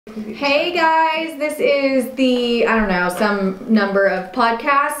Hey guys, this is the, I don't know, some number of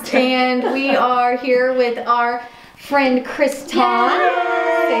podcasts, and we are here with our friend Kristin.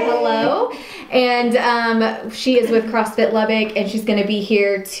 Say hello. And she is with CrossFit Lubbock, and she's going to be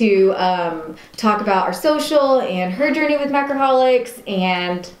here to talk about our social and her journey with Macroholics,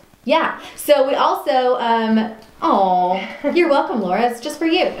 and yeah. So we also, you're welcome, Laura. It's just for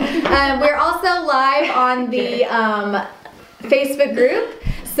you. We're also live on the Facebook group.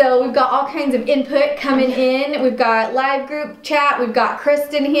 So we've got all kinds of input coming in. We've got live group chat. We've got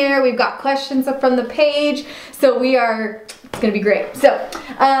Kristin here. We've got questions up from the page. So it's gonna be great. So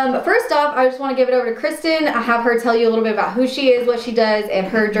first off, I just want to give it over to Kristin. I have her tell you a little bit about who she is, what she does, and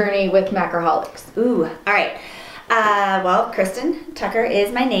her journey with Macroholics. Ooh, all right. Well, Kristin Tucker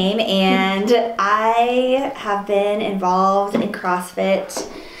is my name, and I have been involved in CrossFit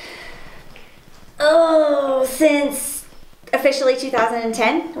since officially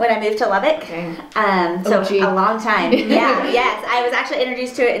 2010 when I moved to Lubbock. Okay. So a long time. Yeah, yes. I was actually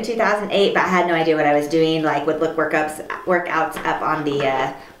introduced to it in 2008, but I had no idea what I was doing. Like, would look workouts up on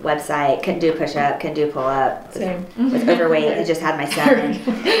the website. Couldn't do push-up, couldn't do pull-up. Same. Was overweight. I just had my son. I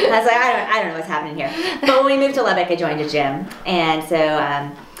was like, I don't know what's happening here. But when we moved to Lubbock, I joined a gym, and so.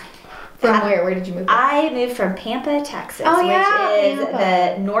 From where? Where did you move from? I moved from Pampa, Texas, which is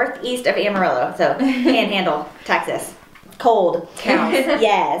the northeast of Amarillo, so Panhandle, Texas. Cold. Cows.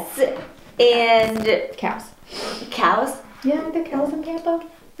 Yes. And cows. Cows? Yeah, are there cows in Pampa?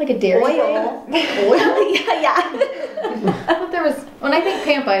 Like a dairy Oil. Oil? Yeah. When I think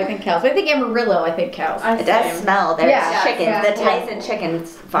Pampa, I think cows. When I think Amarillo, I think cows. It does smell. There's chickens. Yeah. The Tyson chicken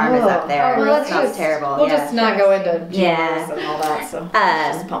farm is up there. Well, it smells terrible. We'll just not go into GMOs and all that, so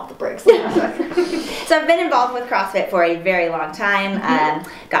just pump the brakes. So I've been involved with CrossFit for a very long time.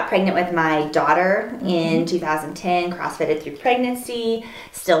 Got pregnant with my daughter in 2010, CrossFitted through pregnancy,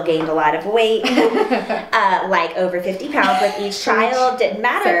 still gained a lot of weight, like over 50 pounds with each child. Didn't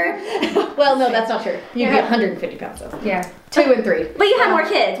matter. Well, no, that's not true. You'd be 150 pounds though. Yeah. 2 and 3. But you have more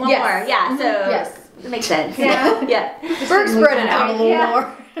kids, one more. Yeah, so yes. It makes sense. Yeah. Yeah. We're spreading out a little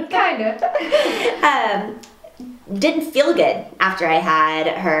more. Kind of. Didn't feel good after I had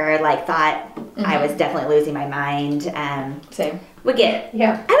her, like thought I was definitely losing my mind. Same. I would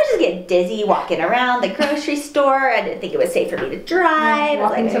just get dizzy walking around the grocery store. I didn't think it was safe for me to drive.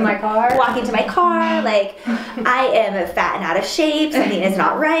 Walking to my car. Like, I am fat and out of shape. Something is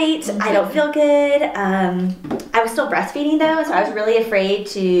not right. I don't feel good. I was still breastfeeding though, so I was really afraid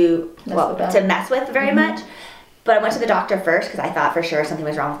to mess with very much. But I went to the doctor first because I thought for sure something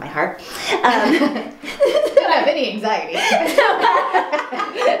was wrong with my heart. Don't have any anxiety.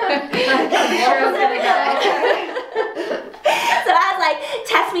 So I was like,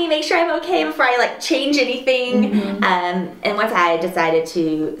 test me, make sure I'm okay before I like change anything. And once I decided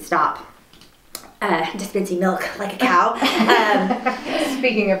to stop dispensing milk like a cow.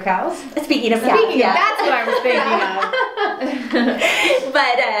 Speaking of cows. Speaking of cows, yeah. That's what I was thinking of.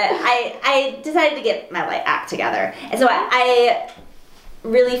 But I decided to get my act together. And so I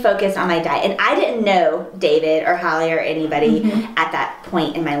really focused on my diet. And I didn't know David or Hallye or anybody at that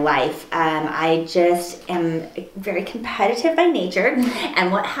point in my life. I just am very competitive by nature.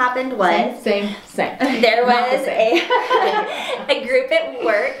 And what happened was... Same. There was a group at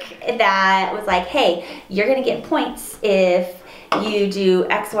work that was like, hey, you're going to get points if you do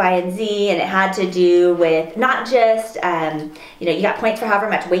X, Y, and Z, and it had to do with not just, you got points for however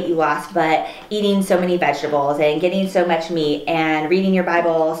much weight you lost, but eating so many vegetables and getting so much meat and reading your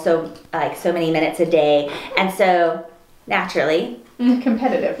Bible so many minutes a day. And so, naturally,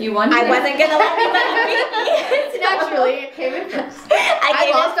 competitive. You won. I wasn't going to let anybody beat me. Naturally, it came in first.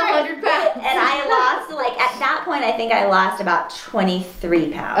 I lost 100 pounds. And I lost, at that point, I think I lost about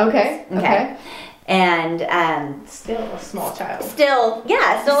 23 pounds. Okay. And still a small child. Still a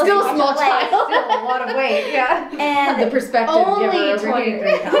small child. Still a lot of weight, yeah. And the perspective only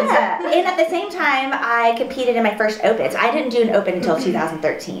 23 pounds. And at the same time, I competed in my first opens. I didn't do an open until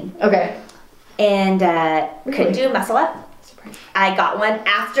 2013. Okay. And couldn't do a muscle up. I got one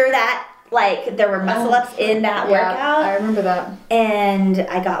after that. Like, there were muscle ups in that workout. I remember that. And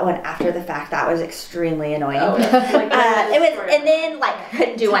I got one after the fact. That was extrely annoying. Oh, it was, and then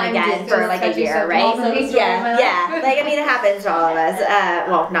couldn't do one again for a year, right? Yeah. It happens to all of us.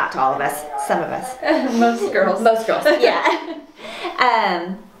 Well, not to all of us. Some of us. Most girls.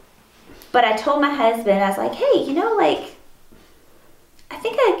 Yeah. But I told my husband, I was like, hey, I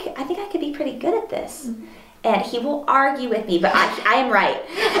think I could be pretty good at this. And he will argue with me, but I am right.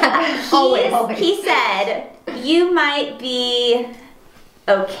 Always. He said, you might be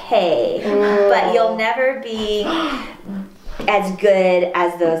okay, but you'll never be as good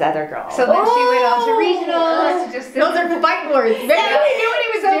as those other girls. So then she went on to regionals. Those are fighting words. Maybe he knew what he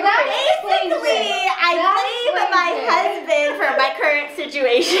was doing. Basically, I blame my husband for my current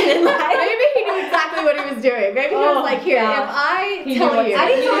situation in life. Maybe he knew exactly what he was doing. Maybe he was like, here, if I tell you.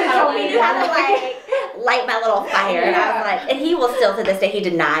 He knew how to like light my little fire. And I was like, and he will still to this day, he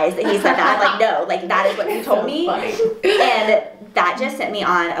denies that he said that. I'm like, no, like that is what you told me. And that just sent me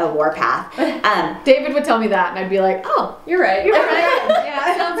on a warpath. David would tell me that, and I'd be like, oh, You're right.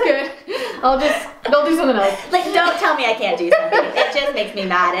 yeah, sounds good. I'll do something else. Like, don't tell me I can't do something. It just makes me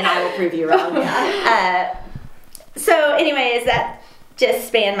mad, and I will prove you wrong. So anyways, that just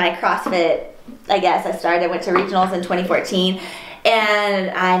spanned my CrossFit, I guess. I went to regionals in 2014.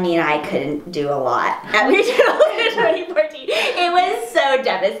 And I mean, I couldn't do a lot at regionals in 2014. It was so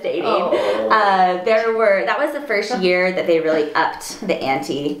devastating. That was the first year that they really upped the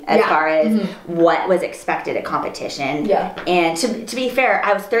ante as far as what was expected at competition. Yeah. And to be fair,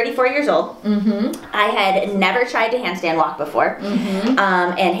 I was 34 years old. I had never tried to handstand walk before.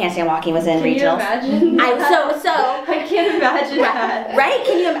 And handstand walking was in regionals. Can you imagine? I can't imagine that. Right?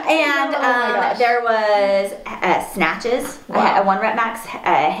 Can you? And there was snatches. Wow. I had a 1 rep max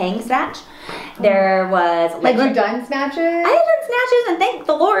hang snatch. There was Had you done snatches? I had done snatches, and thank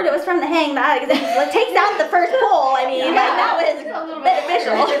the Lord it was from the hang that it takes out the first pull. I mean, that was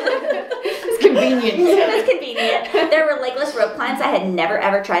beneficial. It's convenient. It was convenient. There were legless rope climbs. I had never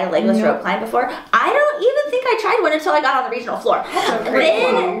ever tried a legless rope climb before. I don't even think I tried one until I got on the regional floor.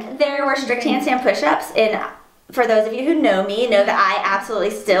 Then there were strict handstand push-ups, and for those of you who know me, know that I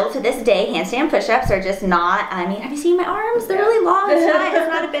absolutely still, to this day, handstand push-ups are just not, I mean, have you seen my arms? They're really long. It's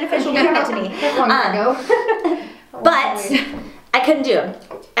not a beneficial movement to me. But I couldn't do them.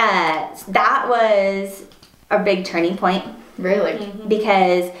 That was a big turning point. Really?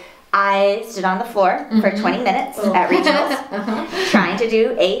 Because I stood on the floor for 20 minutes at regionals trying to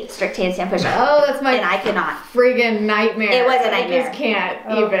do a strict handstand push-up. Oh, that's my and I could not. Friggin' nightmare. It was a nightmare. I just can't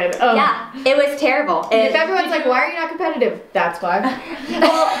even. Oh. Yeah, it was terrible. If everyone's like, why are you not competitive? That's why.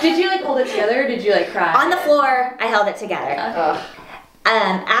 Well, did you like hold it together or did you like cry? On the floor, I held it together.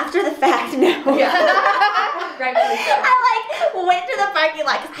 After the fact, no. I went to the parking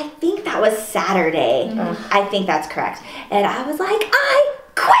lot because I think that was Saturday. I think that's correct. And I was like, I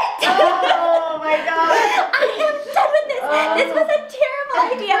quit! Oh my God. I am done with this. This was a terrible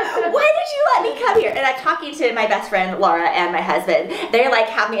idea. Why did you let me come here? And I'm talking to my best friend, Laura, and my husband. They're like,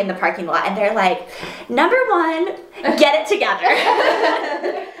 have me in the parking lot. And they're like, number one, get it together.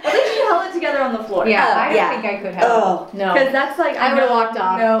 At least you held it together on the floor. Yeah, I don't think I could have. No. Because that's like, I would have walked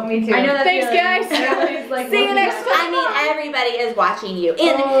off. No, me too. I know that. Thanks, guys. Like, see you next time. I mean, everybody is watching you.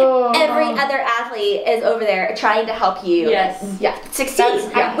 And every other athlete is over there trying to help you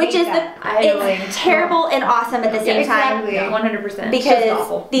succeed. Which is it's terrible and awesome at the same time. 100%.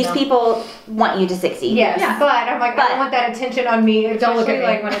 Because these people want you to succeed. Yes, but I'm like, I don't want that attention on me. Don't look at me.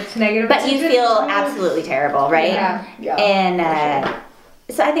 Like when it's negative. But you feel absolutely terrible, right? Yeah. And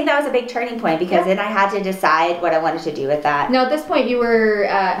so I think that was a big turning point because then I had to decide what I wanted to do with that. Now at this point you were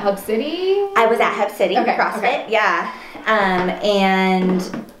at Hub City? I was at Hub City CrossFit, and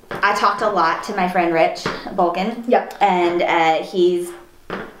I talked a lot to my friend Rich Bulkin. Yep. And he's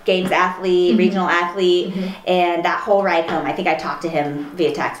games athlete, regional athlete, and that whole ride home, I think I talked to him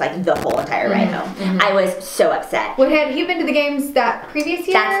via text like the whole entire ride home. I was so upset. Well, had he been to the games that previous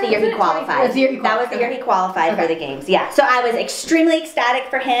year? That's the year he qualified. That was the year he qualified for the games. Yeah. So I was extremely ecstatic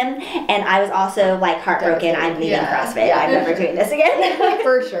for him, and I was also like heartbroken. I'm leaving CrossFit. I'm never doing this again.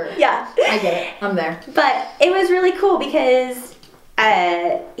 For sure. Yeah. I get it. I'm there. But it was really cool because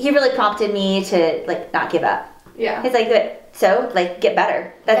he really prompted me to like not give up. Yeah. It's like, good. So, like, get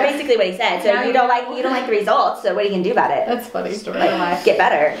better. That's basically what he said. So you don't like the results. So what are you gonna do about it? That's a funny story. Like, get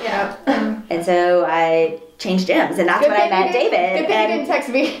better. Yeah. And so I changed gyms, and that's when I met David. Good thing you didn't text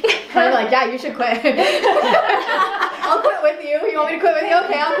me. I'm like, yeah, you should quit. I'll quit with you. You want me to quit with you?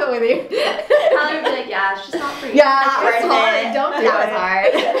 Okay, I'll quit with you. Hallye would be like, yeah, it's just not for you. Yeah, not it's hard. Don't do that was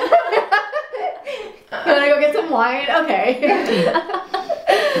hard. You wanna go get some wine? Okay.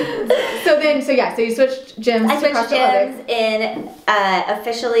 So you switched gyms. I switched gyms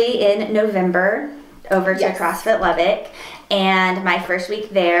officially in November over to CrossFit Lubbock, and my first week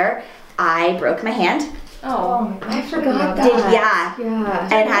there, I broke my hand. Oh, I forgot that. Yeah.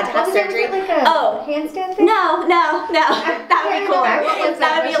 And had to have surgery. Was it like a handstand thing? No. That would be cooler.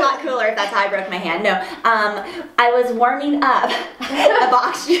 That would be a lot cooler if that's how I broke my hand. No. I was warming up a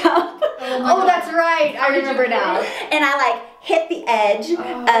box jump. Oh, that's right. I remember now. And I like hit the edge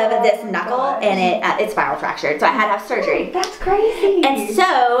of this knuckle, and it spiral fractured. So I had to have surgery. That's crazy. And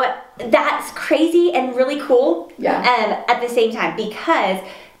so that's crazy and really cool. At the same time, because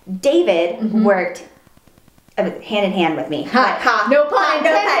David worked hand in hand with me. No pun intended.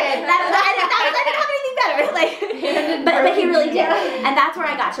 I didn't have anything better. But he really did. And that's where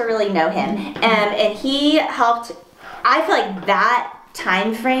I got to really know him. And he helped. I feel like that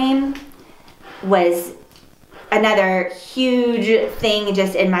time frame was another huge thing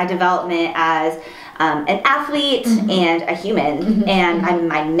just in my development as an athlete and a human and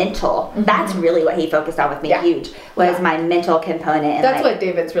my mental. That's really what he focused on with me. Huge was my mental component. And that's what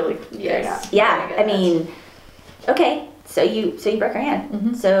David's really I mean, okay, so you broke your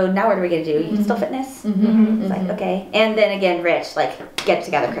hand. So now what are we gonna do? You still fitness? It's like, okay. And then again, Rich, like, get it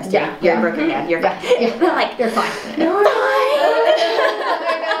together, Kristin. You're broken hand. You're fine. I'm like, you're fine. No,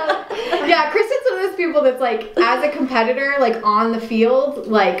 Yeah, Kristin's one of those people that's like, as a competitor, like on the field,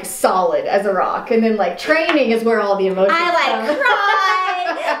 like solid as a rock, and then like training is where all the emotions I like come. cry,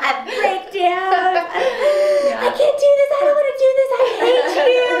 I break down. I can't do this. I don't want to do this. I hate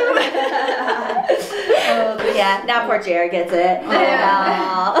you. Yeah, now poor Jared gets it.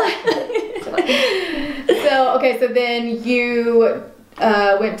 So then you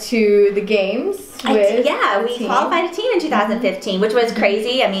went to the games. We qualified a team in 2015, which was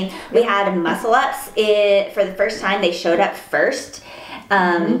crazy. I mean, we had muscle ups for the first time. They showed up first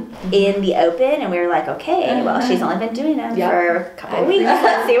in the open, and we were like, okay, well, she's only been doing them for a couple of weeks.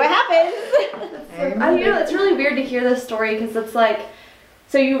 Let's see what happens. It's really weird to hear this story because it's like,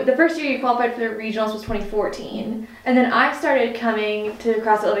 so the first year you qualified for the regionals was 2014, and then I started coming to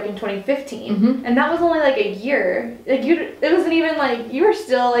CrossFit Olympic in 2015, and that was only like a year. Like it wasn't even like you were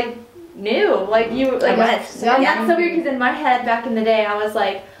still like new. Like you like that's so weird because in my head back in the day I was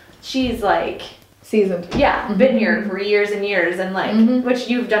like, she's like seasoned. Yeah, been here for years and years, and like which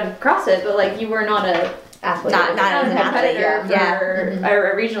you've done CrossFit, but like you were not a athlete, not as an competitor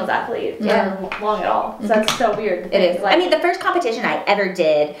or a regionals athlete long at all. So that's so weird. It is. Like, I mean, the first competition I ever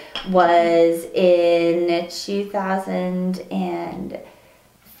did was in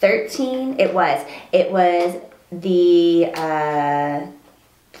 2013. It was the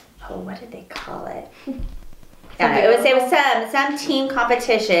what did they call it? It was some team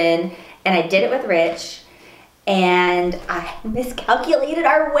competition, and I did it with Rich. And I miscalculated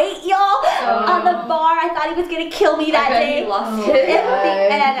our weight, y'all, on the bar. I thought he was going to kill me that day. You lost it.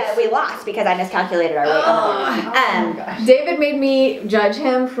 And we lost because I miscalculated our weight on the bar. David made me judge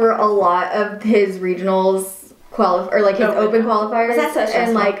him for a lot of his regionals his open qualifiers. That's so stressful.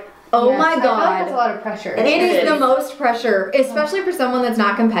 And like, my God. I feel like that's a lot of pressure. It is the most pressure, especially for someone that's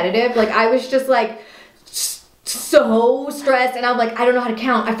not competitive. Like, I was just like, so stressed, and I'm like, I don't know how to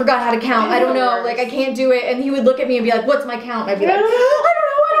count. I forgot how to count. I don't know. Like, I can't do it. And he would look at me and be like, what's my count? And I'd be like, I don't know.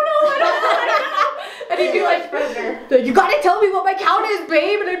 And he'd be like, you gotta tell me what my count is,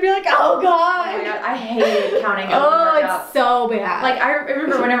 babe. And I'd be like, oh God. Oh my God, I hated counting. It's so bad. Like, I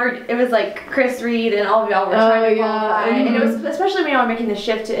remember whenever it was like Chris Reed and all of y'all were trying to qualify, and it was especially when y'all were making the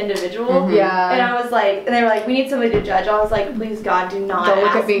shift to individual. And I was like, and they were like, we need somebody to judge. I was like, please God, do not don't look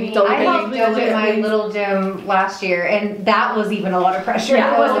ask at me. I helped judge at my little gym last year, and that was even a lot of pressure.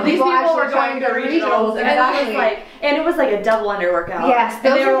 These people were going to regionals, and it was like a double under workout. Yes,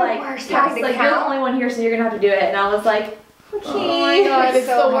 and they were the like, worst. Cass, like, you're the only one here, so you're gonna have to do it. And I was like, okay. Oh my God, it's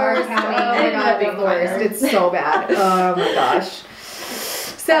so the worst. hard counting. Oh my God, it's the worst. It's so bad. Oh my gosh.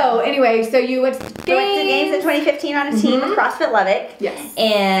 So anyway, so you went to games in 2015 on a team with CrossFit Lubbock. Yes.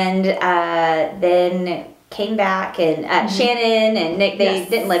 And then came back, and Shannon and Nick, they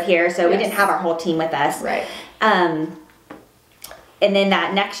didn't live here, so we didn't have our whole team with us. Right. And then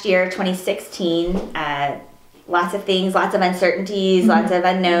that next year, 2016, lots of things, lots of uncertainties, lots of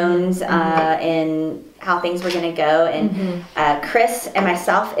unknowns in how things were going to go. And Chris and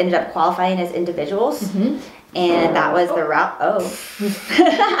myself ended up qualifying as individuals. And that was the route. What's the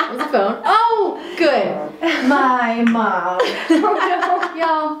phone? Oh, good. My mom.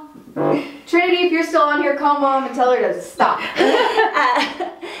 Y'all. Trinity, if you're still on here, call Mom and tell her to stop.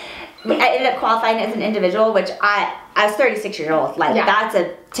 I ended up qualifying as an individual, which I was 36 years old. Like,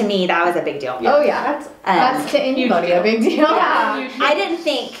 to me, that was a big deal. Oh, yeah. That's to anybody a big deal. I didn't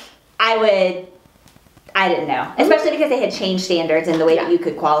think I would. I didn't know, especially because they had changed standards in the way that you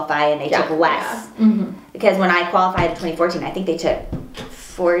could qualify, and they took less. Because when I qualified in 2014, I think they took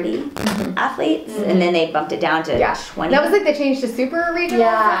 40 athletes, and then they bumped it down to 20. That was like they changed to super regional.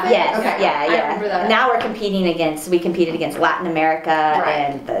 Yes. Okay. I remember that. Now we competed against Latin America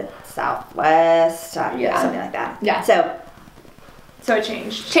and the Southwest, something like that. Yeah. So So it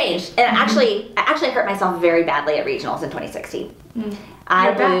changed. Changed, and I actually hurt myself very badly at regionals in 2016.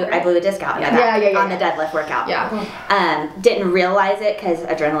 I blew a disc out in my back on the deadlift workout. Didn't realize it because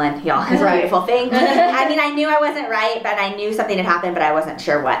adrenaline, y'all, is a beautiful thing. I mean, I knew I wasn't right, but I knew something had happened, but I wasn't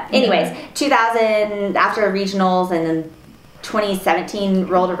sure what. Anyways, 2000 after regionals, and then 2017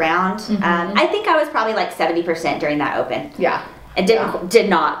 rolled around. I think I was probably like 70% during that open. And did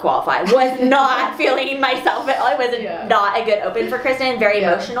not qualify. Was not feeling myself at all. It was not a good open for Kristin. Very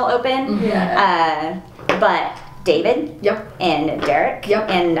emotional open. But David and Derek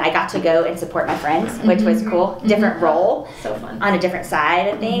and I got to go and support my friends, which was cool. Different role. So fun. On a different side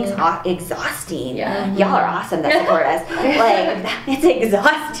of things. Exhausting. Y'all are awesome that support us. Like, it's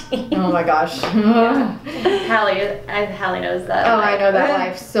exhausting. Oh my gosh. Hallye knows that. Oh, I know that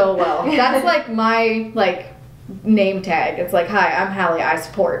life so well. That's like my name tag. It's like, hi, I'm Hallye, I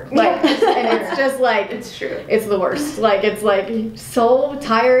support. Like, and it's just like, it's true. It's the worst. Like, it's like so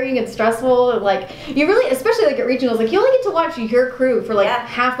tiring and stressful. And like, you really, especially like at regionals, like you only get to watch your crew for like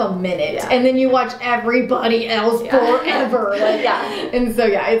half a minute, and then you watch everybody else forever. Like, and so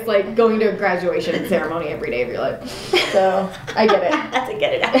it's like going to a graduation ceremony every day of your life. So I get it. That's a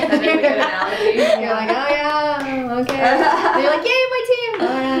good analogy. That's a good analogy. You're like, oh yeah, okay. And you're like, yay, my team. All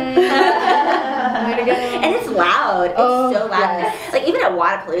right. Way to go. And it's loud. It's so loud. Like even at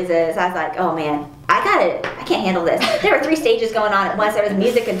Wadapaloozas, I was like, oh man, I can't handle this. There were 3 stages going on at once. There was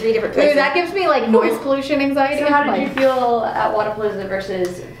music in 3 different places. Dude, that gives me like noise pollution anxiety. So how did you feel at Wadapalooza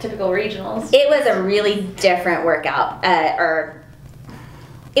versus typical regionals? It was a really different workout.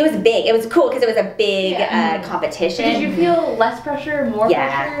 It was big. It was cool because it was a big competition. Did you feel less pressure, more pressure?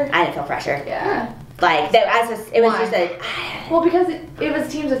 Yeah, I didn't feel pressure. Yeah. Like, it was just a... Well, because it was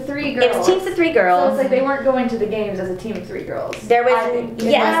teams of 3 girls. It was teams of 3 girls. So it's like they weren't going to the games as a team of 3 girls. There was...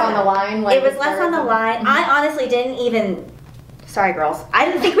 less on the line. Like, it was less on the line. I honestly didn't even... Sorry, girls. I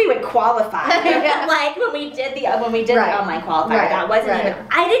didn't think we would qualify. Like, when we did the online qualifier, that wasn't even...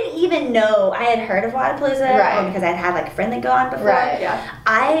 I didn't even know. I had heard of Wadapalooza because I'd had like a friend that go on before.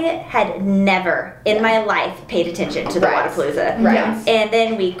 I had never in my life paid attention to the Wadapalooza. And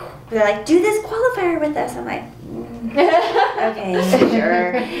then they're like, do this qualifier with us. I'm like, okay,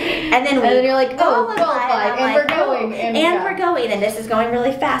 sure. And then you're like, oh, qualified, and we're going. And we're going, and this is going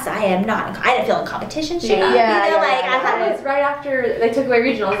really fast. I didn't feel in competition shape. I thought it was right after they took away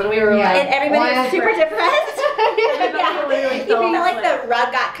regionals, and we were like, and everybody was super depressed. You feel like the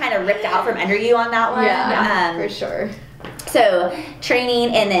rug got kind of ripped out from under you on that one. For sure. So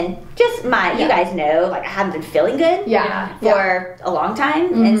training, and then just you guys know, like I haven't been feeling good for a long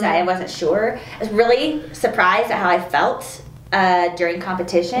time, and so I wasn't sure. I was really surprised at how I felt during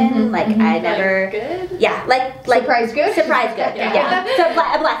competition. Like I never, good? Like surprise good. Surprise good. So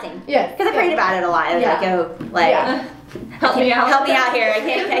a blessing. Because I prayed about it a lot. I was like, help me out here.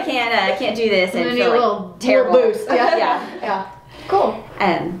 I can't do this and feel like terrible. Little boost. Cool.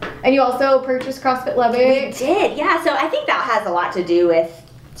 And you also purchased CrossFit Lubbock. We did, so I think that has a lot to do with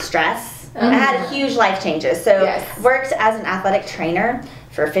stress. I had huge life changes. So worked as an athletic trainer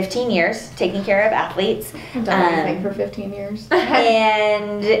for 15 years, taking care of athletes. I've done anything for 15 years.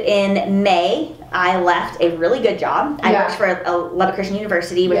 And in May, I left a really good job. I worked for Lubbock Christian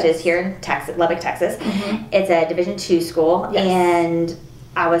University, which is here in Texas, Lubbock, Texas. It's a Division II school, and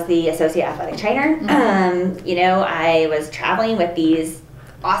I was the associate athletic trainer. I was traveling with these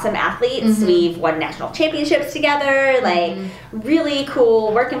awesome athletes. We've won national championships together, like really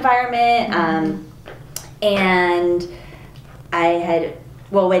cool work environment. And I had,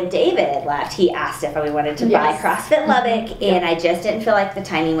 when David left, he asked if we wanted to buy CrossFit Lubbock, and I just didn't feel like the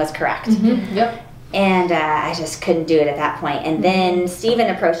timing was correct. And I just couldn't do it at that point. And then Steven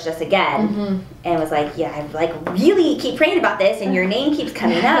approached us again and was like, I really keep praying about this, and your name keeps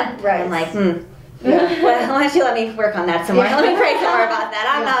coming up. I'm like, well, why don't you let me work on that some more? Let me pray some more about that.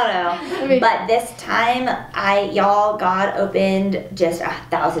 I don't know. But this time, God opened just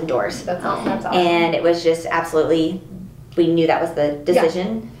 1,000 doors. That's awesome. And it was just absolutely, we knew that was the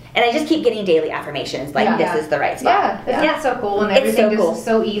decision. And I just keep getting daily affirmations, like this is the right spot. That's so cool, and everything just is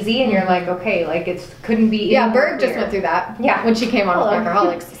so easy, and you're like, okay, like it couldn't be. Berg just went through that. When she came on with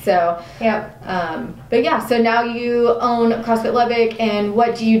Macroholics. So but so now you own CrossFit Lubbock, and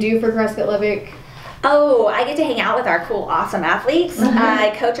what do you do for CrossFit Lubbock? Oh, I get to hang out with our cool, awesome athletes.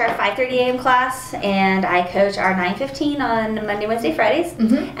 I coach our 5:30 a.m. class, and I coach our 9:15 on Monday, Wednesday, Fridays. And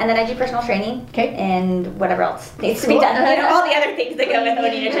then I do personal training and whatever else needs to be done. All the other things that go with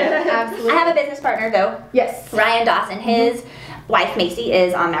owning a gym. Absolutely. I have a business partner, though. Yes. Ryan Dawson. His wife, Macy,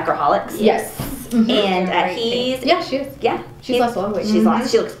 is on Macroholics. Yes. and he's Yeah, she is. yeah. She's lost a lot of weight. She's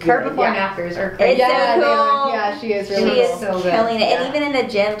lost. She looks Her good. before and Yeah. afters are It's crazy. so Yeah, they cool. are. Yeah, she is really She is cool. So good. killing it, Yeah. and even in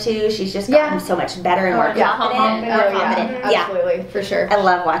the gym too, she's just gotten so much better and more yeah. confident. More confident. Yeah. Absolutely, for sure. I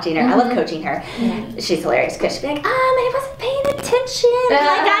love watching her. I love coaching her. She's hilarious because she'll be like, I wasn't paying attention. I'm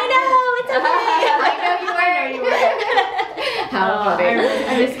like, I know, it's okay. I know you were. How funny.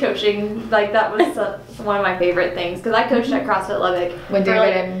 I miss coaching. Like that was one of my favorite things because I coached at CrossFit Lubbock When for,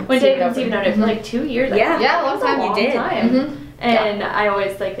 David and when Steven David and Steven owned it for like 2 years. I Yeah. think. Yeah, a long It was time. a You long did. time. And I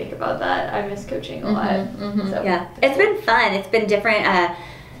always like think about that. I miss coaching a lot. So. Yeah, it's been fun. It's been different,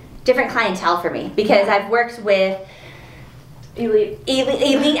 different clientele for me because I've worked with Elite.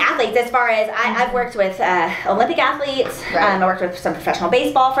 elite athletes. As far as I've worked with Olympic athletes. I worked with some professional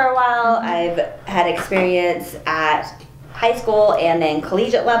baseball for a while. I've had experience at high school and then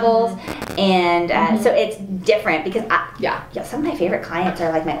collegiate levels, and so it's different because some of my favorite clients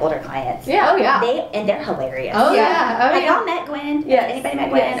are like my older clients. Yeah. Oh yeah. They're hilarious. Oh yeah. Oh Have yeah. y'all met Gwen? Yes. Anybody met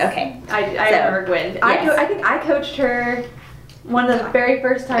Gwen? Yes. Okay. I So, remember Gwen. yes. I think I coached her one of the very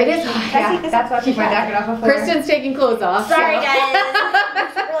first times. It is. Yeah, that's what you find out off before. Kristen's taking clothes off. Sorry, so. guys.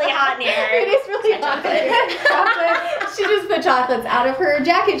 It's really hot in here. It is really hot. Chocolate. She just put chocolates out of her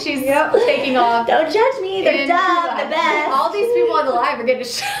jacket. She's taking off. Don't judge me. They're And dumb. The best. All these people on the live are getting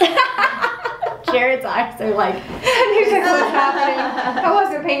Jared's eyes are like. He's like, what's happening? I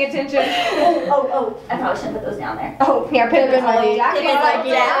wasn't paying attention. Oh. I probably shouldn't put those down there. Oh, yeah, Pip is Definitely. like, Pip is Jack. like,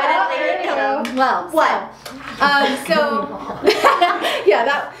 yeah, there you go. Well, What? yeah,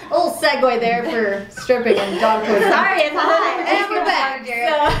 that little segue there for stripping and dog food. Sorry, it's hot. And we're back.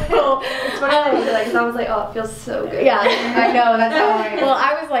 So, It's funny that you like, 'cause I was like, oh, it feels so good. yeah. I know, that's how I am. Well,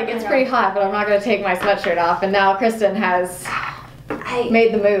 I was like, it's pretty hot, but I'm not going to take my sweatshirt off. And now Kristin has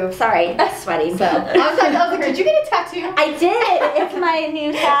made the move. Sorry, I'm sweating. So I was like, did you get a tattoo? I did. It's my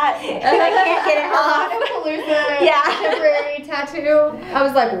new tat. I can't get it off. Palooza Yeah. temporary tattoo. I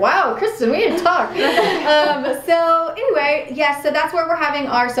was like, wow, Kristin, we didn't talk. So anyway, yes, so that's where we're having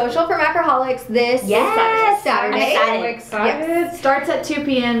our social for Macroholics this Saturday. I'm So excited. Yes. Starts at 2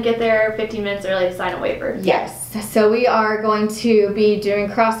 p.m. Get there 15 minutes early to sign a waiver. Yes. So we are going to be doing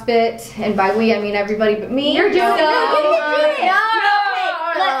CrossFit, and by we I mean everybody but me. You're doing So, it. No, you can do it. No.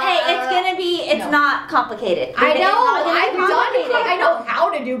 Look, hey, it's gonna be. It's not complicated. I It's know. not gonna be I've done it. complicated. I know how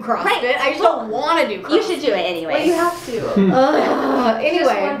to do CrossFit. Right. I just don't want to do CrossFit. You should do it anyway. Well, you have to. Anyway.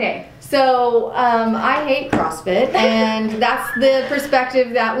 Just one day. So, I hate CrossFit, and that's the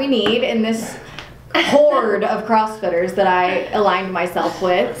perspective that we need in this horde of CrossFitters that I aligned myself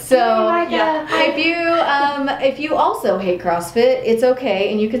with. So, Yeah. if you also hate CrossFit, it's okay,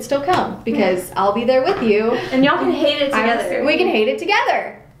 and you can still come because I'll be there with you. And y'all can hate it together. We can hate it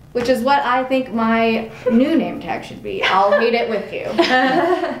together, which is what I think my new name tag should be. I'll hate it with you.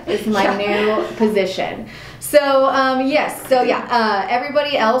 It's my new position. So, yes. So, yeah,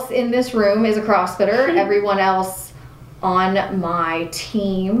 everybody else in this room is a CrossFitter. Everyone else on my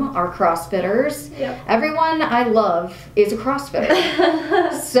team are CrossFitters. Yep. Everyone I love is a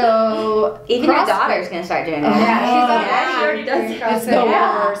CrossFitter. So, Even your CrossFit- daughter's gonna start doing it. Yeah, she already does It's the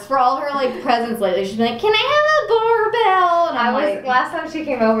worst. For all her like presents lately, she's been like, "Can I have a barbell?" And I'm like, Last time she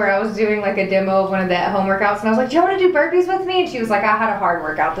came over, I was doing like a demo of one of the home workouts, and I was like, "Do you want to do burpees with me?" And she was like, "I had a hard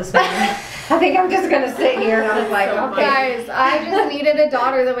workout this morning. I think I'm just gonna sit here." And I was like, So "Okay." guys, I just needed a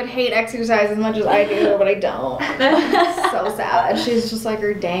daughter that would hate exercise as much as I do, but I don't. So sad. She's just like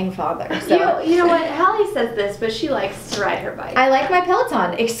her dang father. So You know what? Hallye says this, but she likes to ride her bike. I like my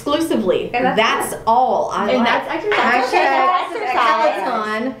Peloton exclusively. And that's all I and like. that's exercise.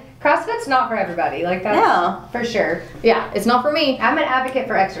 Peloton. CrossFit's not for everybody. Like that's No. for sure. Yeah, it's not for me. I'm an advocate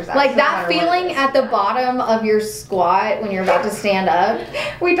for exercise. Like no that matter what it feeling is. at the bottom of your squat when you're about to stand up.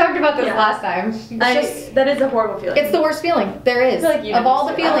 We talked about this Yeah. last time. That is a horrible feeling. It's the worst feeling there is. I feel like you Of all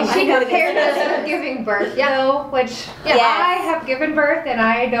the understand. feelings. I know compared this. to giving birth, though, which Yeah. I have given birth, and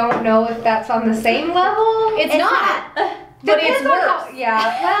I don't know if that's on the same level. It's not. But it's Depends on worse. how-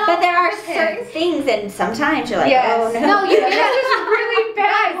 yeah. Well, But there are depends. certain things, and sometimes you're like, Yes. oh no. No, you It's get just really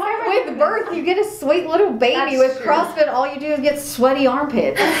bad. Why am I with doing birth, you get a sweet little baby. That's With true. CrossFit, all you do is get sweaty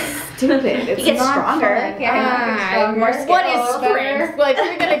armpits. It's stupid. It's get not stronger. fun. Yeah, you get stronger. More what is skills. strength? Like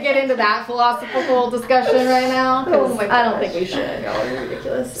we're gonna get into that philosophical discussion right now. 'Cause I don't think we should. Y'all are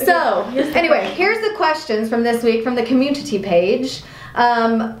ridiculous. So, anyway, here's the questions from this week from the community page.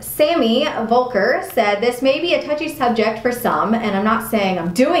 Sammy Volker said, "This may be a touchy subject for some, and I'm not saying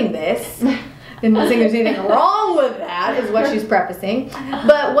I'm doing this. I'm not saying there's anything wrong with that," is what she's prefacing.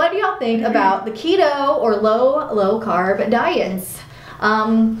 But what do y'all think about the keto or low carb diets?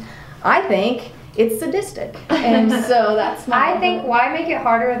 I think it's sadistic. And so that's my I think why make it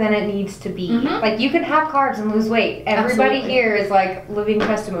harder than it needs to be? Like, you can have carbs and lose weight. Everybody Absolutely. here is like living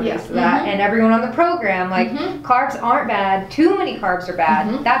testimonies to that, and everyone on the program, like, carbs aren't bad. Too many carbs are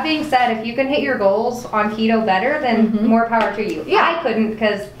bad. That being said, if you can hit your goals on keto better, then more power to you. Yeah. I couldn't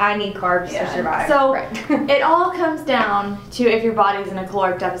because I need carbs to survive. So it all comes down to if your body's in a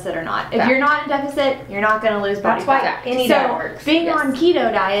caloric deficit or not. If you're not in deficit, you're not going to lose body That's why fat. any so diet works. being on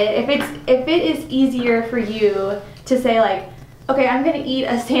keto diet, if it is easier for you to say like, okay, I'm going to eat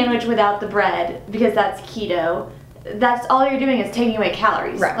a sandwich without the bread because that's keto. That's all you're doing is taking away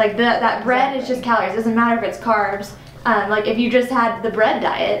calories. Right. Like that bread is just calories. It doesn't matter if it's carbs. Like if you just had the bread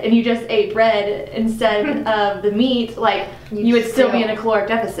diet and you just ate bread instead of the meat, like you would still be in a caloric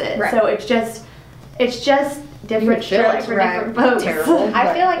deficit. Right. So it's just different feel strokes for different folks. terrible.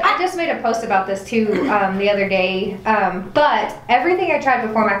 I feel like I just made a post about this too the other day, but everything I tried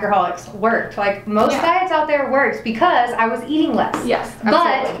before Macroholics worked. Like most diets out there worked because I was eating less. Yes, But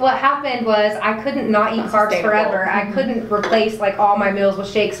absolutely. what happened was I couldn't not eat carbs Sustainable. forever. I couldn't replace like all my meals with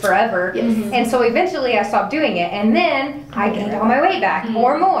shakes forever. And so eventually I stopped doing it, and then I gained all my weight back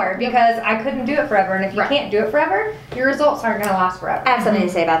or more because I couldn't do it forever. And if you can't do it forever, your results aren't going to last forever. I have something to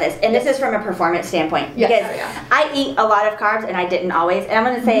say about this, and this is from a performance standpoint. Because I eat a lot of carbs, and I didn't always. And I'm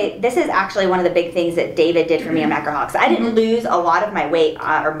going to say this is actually one of the big things that David did for me on Macroholics. I didn't lose a lot of my weight,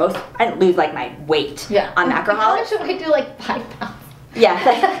 I didn't lose like my weight on How Macroholics. much should we do? Like 5 pounds. Yeah.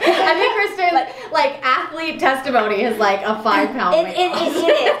 I think Kristin, like athlete testimony is like a 5 pound weight loss.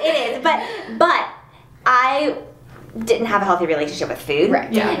 It is. But I didn't have a healthy relationship with food.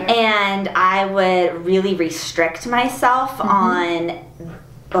 Right. Yeah. And I would really restrict myself on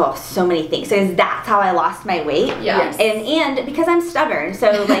so many things. So that's how I lost my weight. Yes. And because I'm stubborn.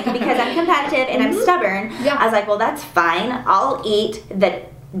 So like because I'm competitive and I'm stubborn, I was like, well, that's fine. I'll eat the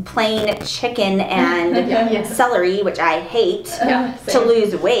plain chicken and celery, which I hate, to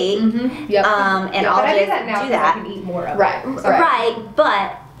lose weight. And I'll But I do just that now do 'cause I that. can eat more of Right. it. Right,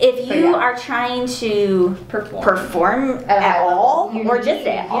 but if you are trying to perform at all, or just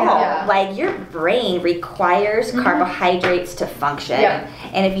at all, like your brain requires carbohydrates to function.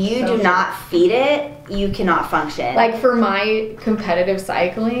 And if you do not feed it, you cannot function. Like for my competitive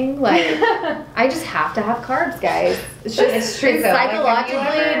cycling, like I just have to have carbs, guys. It's just It's true, it's though. Like, psychologically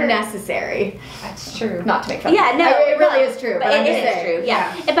have you ever- necessary. That's true. Not to make fun. yeah, no, it really is true. But I'm it just is saying. true.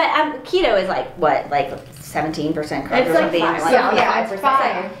 Yeah, but keto is like what, like 17% carbs It's or like something. 5. Yeah, it's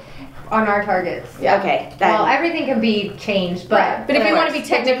 5 on our targets. Okay. Well, everything can be changed, but But if you want to be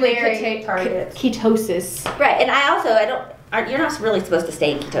technically Very targets. ketosis, right, and you're not really supposed to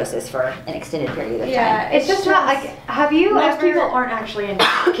stay in ketosis for an extended period of time. Yeah, it's just not like. Have you most ever? people aren't actually in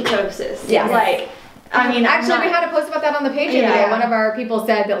ketosis. Yeah. Like, I mean, actually, we had a post about that on the page the other day. One of our people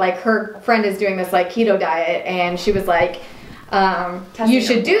said that like her friend is doing this like keto diet, and she was like, "You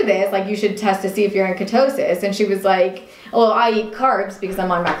should do this. Like, you should test to see if you're in ketosis." And she was like, "Well, I eat carbs because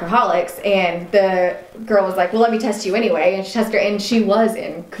I'm on Macroholics." And the girl was like, "Well, let me test you anyway." And she tested her, and she was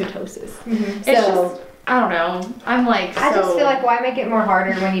in ketosis. It's just, I don't know. I'm like, I just feel like why make it more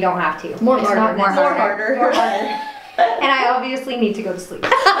harder when you don't have to? More It's harder, not more necessary. harder. More harder. And I obviously need to go to sleep. No,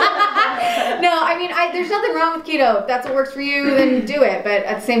 I mean, there's nothing wrong with keto. If that's what works for you, then do it. But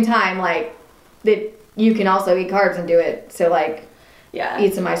at the same time, like, that you can also eat carbs and do it. So, like,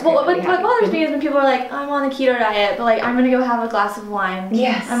 eat some ice cream. Well, what bothers me is when people are like, I'm on the keto diet, but like, I'm gonna go have a glass of wine.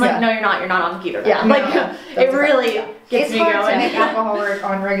 Yes. I'm like, no, you're not. You're not on the keto diet. Yeah. Like, No, it really gets It's me hard going. to make alcohol work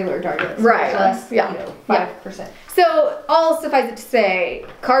on regular targets. Right. Less, Yeah. 5%. So, all suffice it to say,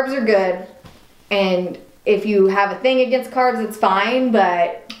 carbs are good, and if you have a thing against carbs, it's fine,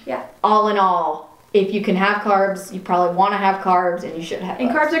 but all in all, if you can have carbs, you probably want to have carbs, and you should have And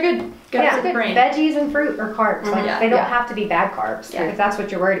carbs are good. Good for the brain. Veggies and fruit are carbs. Like, they don't have to be bad carbs. Yeah. If that's what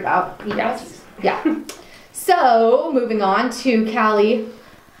you're worried about, eat veggies. Yeah. So, moving on to Callie.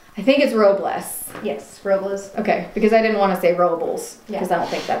 I think it's Robles. Yes, Robles. Okay, because I didn't want to say Robles, because I don't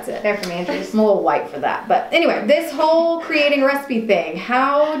think that's it. They're from Andrews. I'm a little white for that. But anyway, this whole creating a recipe thing,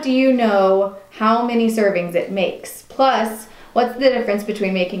 how do you know how many servings it makes? Plus, what's the difference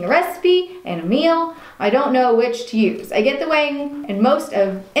between making a recipe and a meal? I don't know which to use. I get the weighing and most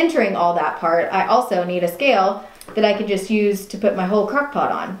of entering all that part. I also need a scale that I could just use to put my whole crock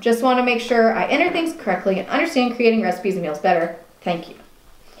pot on. Just want to make sure I enter things correctly and understand creating recipes and meals better. Thank you.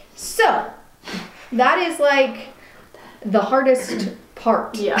 So, that is like the hardest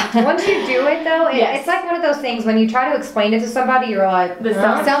part. Yeah. Once you do it though, it's like one of those things when you try to explain it to somebody, you're like, This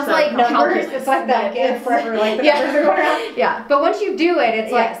sounds like numbers. calculus. It's like that kid forever, like the numbers are going around. Yeah. But once you do it,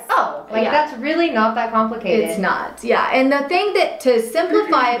 it's Yes. like, oh, like that's really not that complicated. It's not. Yeah. And the thing that to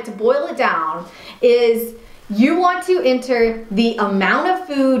simplify it, to boil it down, is you want to enter the amount of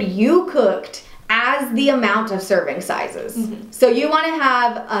food you cooked as the amount of serving sizes. So you want to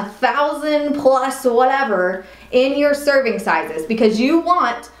have 1,000 plus whatever in your serving sizes because you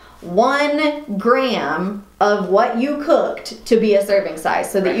want 1 gram of what you cooked to be a serving size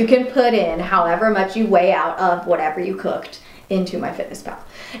so that you can put in however much you weigh out of whatever you cooked into MyFitnessPal.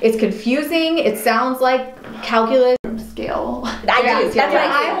 It's confusing. It sounds like calculus. Scale. I do. That's what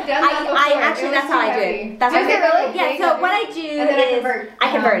I do. I've done that before. Actually, that's how I do it. That's Is it really? Yeah. So what I do And then is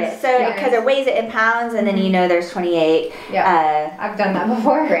I convert it. So because it weighs it in pounds, and then you know there's 28 I've done that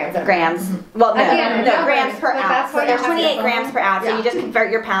before. grams. Well, no, Again, no, grams per but ounce. that's what There's you have to 28 do. grams per ounce. So you just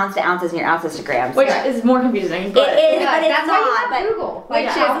convert your pounds to ounces and your ounces to grams. Which is more confusing. It But is, Yeah, but it's that's why you not. have But Google. Which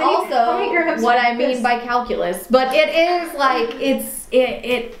is how many also grams what is I mean this? by calculus. But it is like,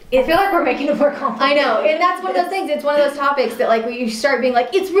 I feel like we're making it more complicated. I know, and that's one of those things. It's one of those topics that like when you start being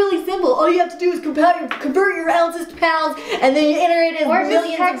like, it's really simple. All you have to do is convert your ounces to pounds, and then you enter it as Or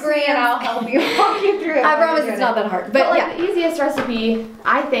millions just of text me and I'll grams. help you walk you through it. I promise it's not that hard. But But like yeah, the easiest recipe,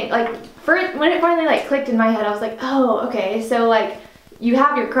 I think, like when it finally like clicked in my head, I was like, oh, okay. So like you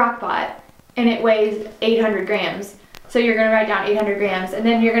have your crock pot and it weighs 800 grams. So you're gonna write down 800 grams, and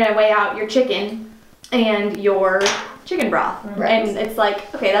then you're gonna weigh out your chicken and your chicken broth. Right. And it's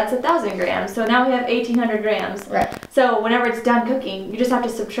like, okay, that's 1,000 grams. So now we have 1,800 grams. Right. So whenever it's done cooking, you just have to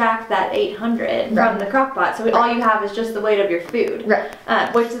subtract that 800 Right. from the crock pot. So all you have is just the weight of your food.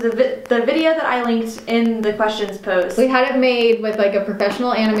 right. Which is the video that I linked in the questions post. We had it made with like a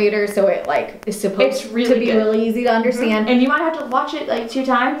professional animator, so it like is supposed It's really to be good. really easy to understand. And you might have to watch it like 2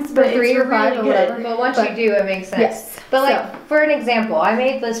 times, but Or 3 it's or 5 really or good. whatever. But once But- you do, it makes sense. Yes. But like, So- for an example, I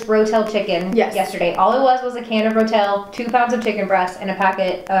made this Rotel chicken yesterday. All it was a can of Rotel, 2 pounds of chicken breast, and a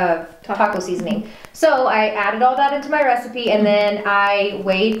packet of taco seasoning. So I added all that into my recipe, and then I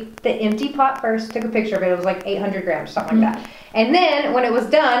weighed the empty pot first, took a picture of it. It was like 800 grams, something like that. And then when it was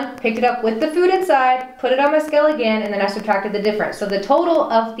done, picked it up with the food inside, put it on my scale again, and then I subtracted the difference. So the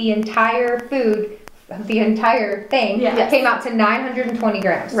total of the entire food, the entire thing, came out to 920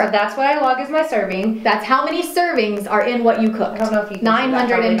 grams. Right. So that's what I log as my serving. That's how many servings are in what you cooked. I don't know if you can see that,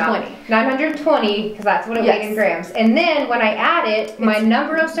 probably not. 920. 920, because that's what it weighed in grams. And then when I add it, my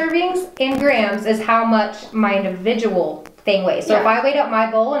number of servings in grams is how much my individual thing weighs. So if I weighed up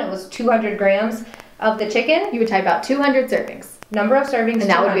my bowl and it was 200 grams of the chicken, You would type out 200 servings, number of servings, and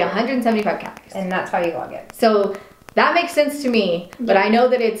that would be 200. 175 calories. And that's how you log it. So that makes sense to me, but I know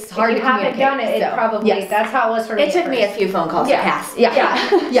that it's hard If to you haven't communicate. done it, so, it probably, yes. that's how it was for me. it took at me a first. few phone calls to pass. Yeah. Yeah.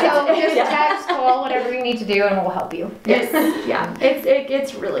 So just Yeah. text, call, whatever you need to do, and we'll help you. It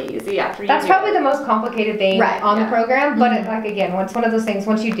gets really easy after you That's do probably it. the most complicated thing on the program, but it, like again, it's one of those things.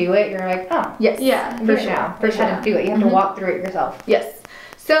 Once you do it, you're like, oh, Yes. Yeah. for sure. Now. For You have sure. to do it. You have to walk through it yourself. Yes.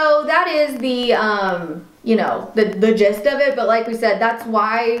 So that is the the gist of it, but like we said, that's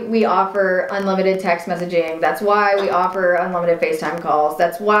why we offer unlimited text messaging. That's why we offer unlimited FaceTime calls.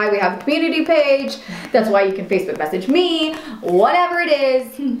 That's why we have a community page. That's why you can Facebook message me. Whatever it is,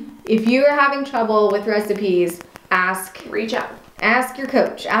 if you are having trouble with recipes, Reach out. ask your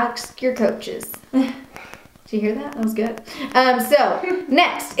coach. Ask your coaches. Did you hear that? That was good. So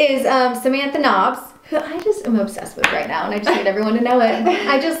next is Samantha Knobs, who I just am obsessed with right now, and I just need everyone to know it.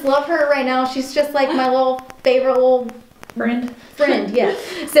 I just love her right now. She's just like my little favorite little Friend. yeah.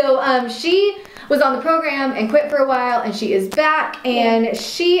 So she was on the program and quit for a while, and she is back, and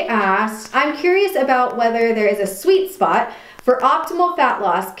she asked, I'm curious about whether there is a sweet spot for optimal fat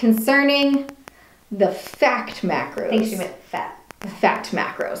loss concerning the FACT macros. I think she meant fat. FACT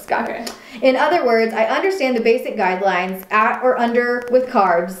macros, got it. In other words, I understand the basic guidelines, at or under with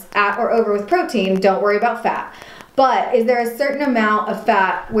carbs, at or over with protein, don't worry about fat. But is there a certain amount of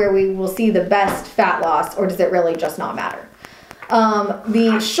fat where we will see the best fat loss, or does it really just not matter?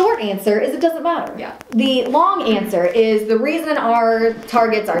 The short answer is it doesn't matter. Yeah. The long answer is the reason our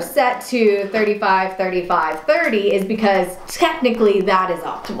targets are set to 35, 35, 30 is because technically that is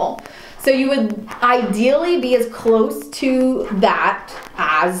optimal. So you would ideally be as close to that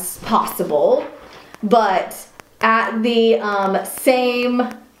as possible, but at the same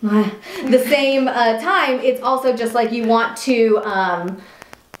time, it's also just like you want to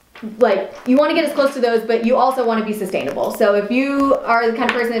you want to get as close to those, but you also want to be sustainable. So if you are the kind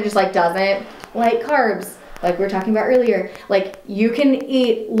of person that just like doesn't like carbs, like we were talking about earlier, like you can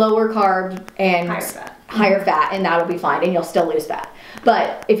eat lower carb and Higher fat. higher fat, and that'll be fine, and you'll still lose fat.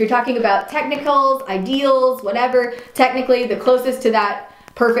 But if you're talking about technicals, ideals, whatever, technically the closest to that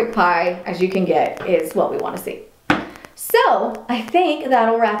perfect pie as you can get is what we want to see. So I think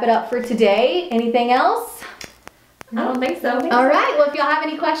that'll wrap it up for today. Anything else? I don't think so. All right. Well, if y'all have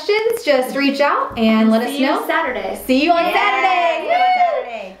any questions, just reach out and let us know. See you Saturday. See you on Yeah, Saturday. see you on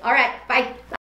Saturday. All right. Bye.